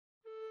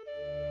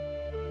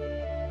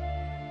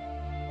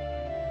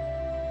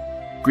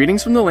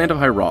Greetings from the land of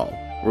Hyrule,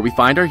 where we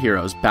find our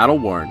heroes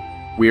battle-worn,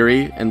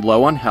 weary, and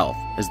low on health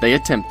as they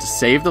attempt to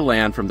save the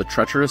land from the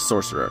treacherous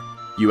sorcerer,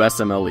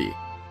 USMLE.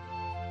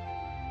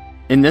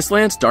 In this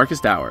land's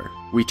darkest hour,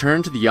 we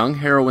turn to the young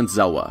heroine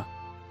Zellweger,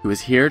 who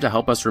is here to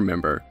help us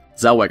remember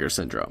Zellweger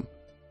Syndrome.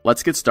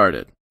 Let's get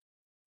started.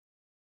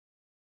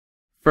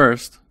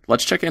 First,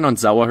 let's check in on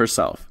Zellweger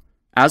herself.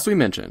 As we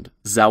mentioned,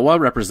 Zellweger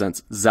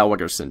represents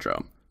Zellweger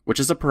Syndrome, which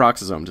is a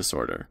peroxisome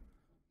disorder.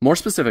 More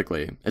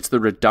specifically, it's the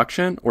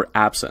reduction or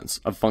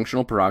absence of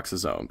functional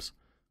peroxisomes,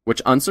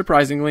 which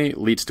unsurprisingly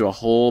leads to a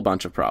whole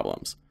bunch of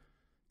problems.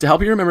 To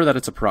help you remember that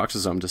it's a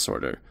peroxisome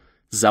disorder,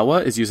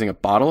 Zellweger is using a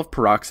bottle of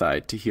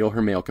peroxide to heal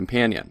her male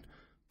companion.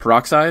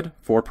 Peroxide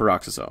for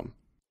peroxisome.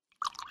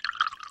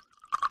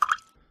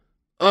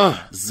 Ugh,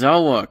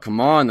 Zellweger, come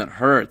on, that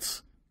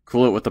hurts.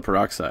 Cool it with the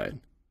peroxide.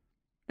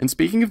 And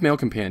speaking of male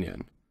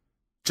companion,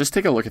 just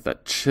take a look at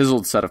that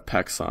chiseled set of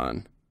pecs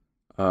on.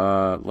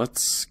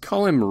 Let's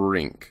call him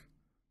Rink.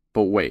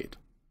 But wait,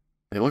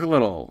 they look a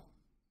little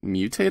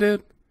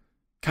mutated?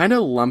 Kinda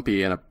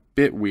lumpy and a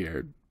bit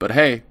weird, but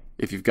hey,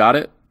 if you've got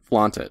it,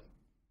 flaunt it.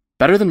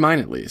 Better than mine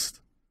at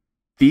least.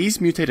 These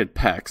mutated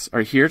pecs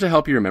are here to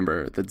help you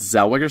remember that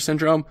Zellweger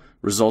syndrome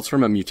results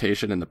from a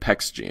mutation in the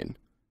PEX gene.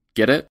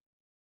 Get it?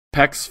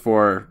 PEX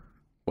for,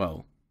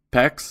 well,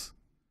 PEX?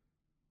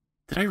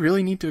 Did I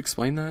really need to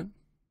explain that?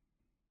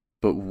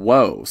 But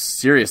whoa,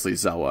 seriously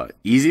Zellweger,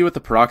 easy with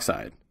the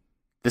peroxide.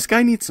 This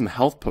guy needs some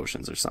health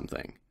potions or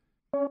something.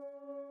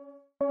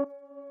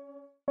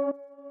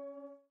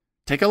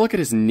 Take a look at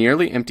his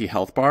nearly empty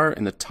health bar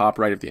in the top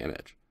right of the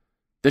image.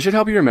 This should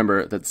help you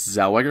remember that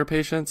Zellweger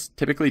patients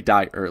typically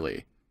die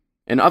early.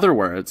 In other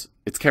words,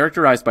 it's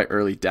characterized by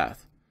early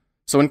death.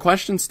 So when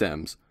question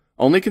stems,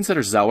 only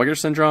consider Zellweger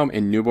syndrome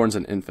in newborns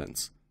and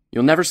infants.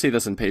 You'll never see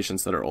this in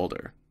patients that are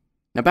older.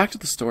 Now back to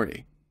the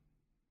story.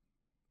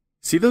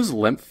 See those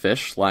limp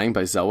fish lying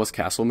by Zellweger's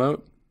castle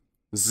moat?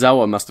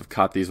 Zellweger must have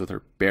caught these with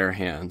her bare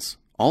hands,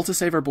 all to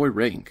save our boy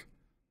Rink.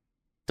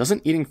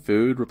 Doesn't eating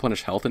food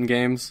replenish health in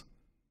games?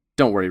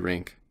 Don't worry,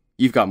 Rink.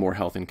 You've got more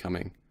health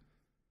incoming.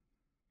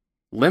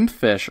 Limp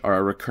fish are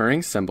a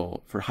recurring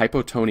symbol for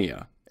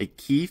hypotonia, a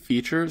key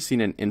feature seen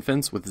in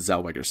infants with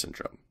Zellweger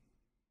syndrome.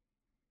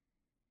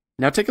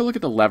 Now take a look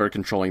at the lever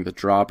controlling the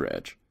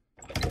drawbridge.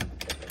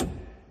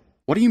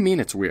 What do you mean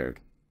it's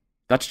weird?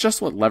 That's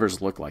just what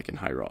levers look like in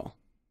Hyrule.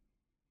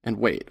 And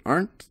wait,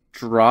 aren't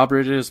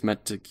drawbridges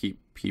meant to keep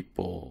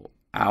people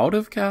out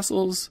of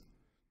castles?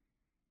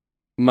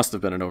 Must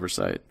have been an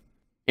oversight.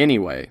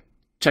 Anyway,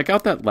 check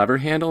out that lever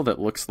handle that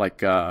looks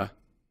like, oh,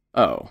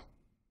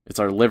 it's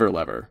our liver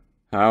lever.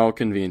 How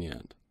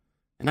convenient.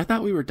 And I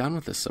thought we were done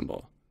with this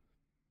symbol.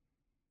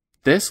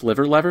 This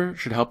liver lever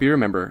should help you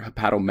remember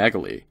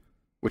hepatomegaly,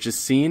 which is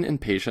seen in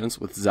patients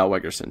with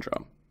Zellweger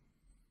syndrome.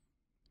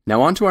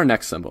 Now on to our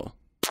next symbol.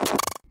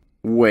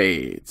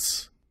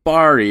 Wait,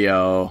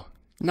 Barrio.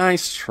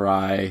 Nice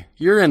try.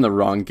 You're in the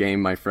wrong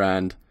game, my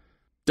friend.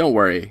 Don't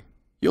worry,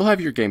 you'll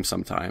have your game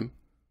sometime.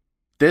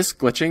 This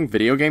glitching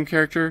video game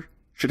character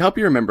should help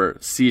you remember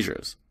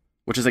seizures,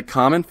 which is a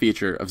common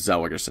feature of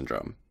Zellweger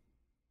syndrome.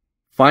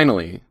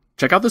 Finally,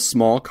 check out the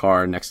small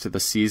car next to the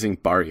seizing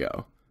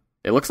Barrio.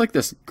 It looks like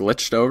this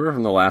glitched over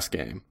from the last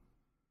game.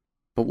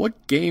 But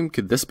what game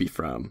could this be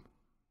from?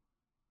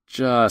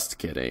 Just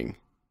kidding.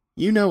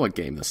 You know what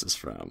game this is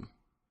from.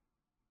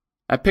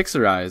 At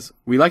Pixarize,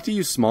 we like to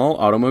use small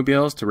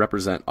automobiles to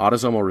represent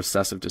autosomal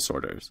recessive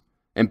disorders.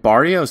 And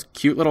Barrio's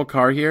cute little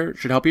car here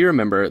should help you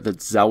remember that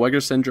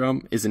Zellweger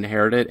syndrome is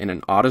inherited in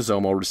an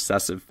autosomal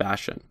recessive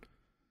fashion.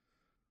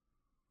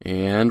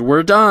 And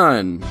we're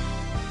done!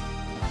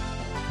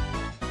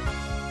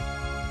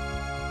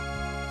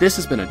 This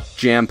has been a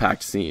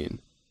jam-packed scene.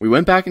 We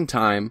went back in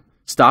time,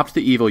 stopped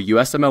the evil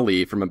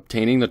USMLE from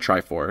obtaining the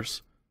Triforce,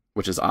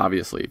 which is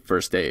obviously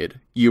First Aid,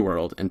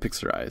 UWorld, and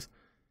Pixarize,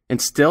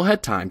 and still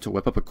had time to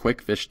whip up a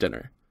quick fish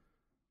dinner.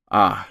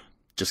 Ah,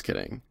 just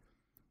kidding.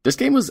 This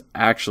game was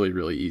actually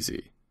really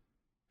easy.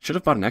 Should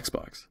have bought an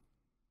Xbox.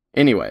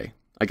 Anyway,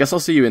 I guess I'll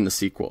see you in the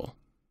sequel.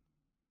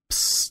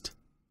 Psst,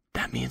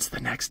 that means the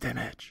next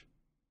image.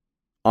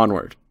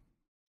 Onward.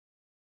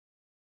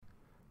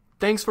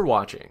 Thanks for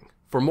watching.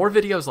 For more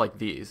videos like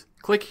these,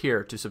 click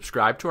here to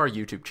subscribe to our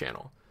YouTube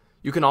channel.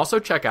 You can also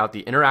check out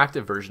the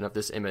interactive version of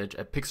this image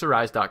at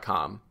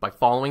pixarize.com by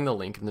following the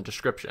link in the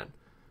description.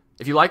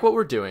 If you like what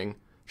we're doing,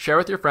 share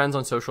with your friends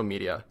on social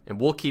media, and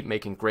we'll keep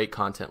making great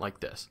content like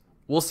this.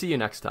 We'll see you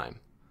next time.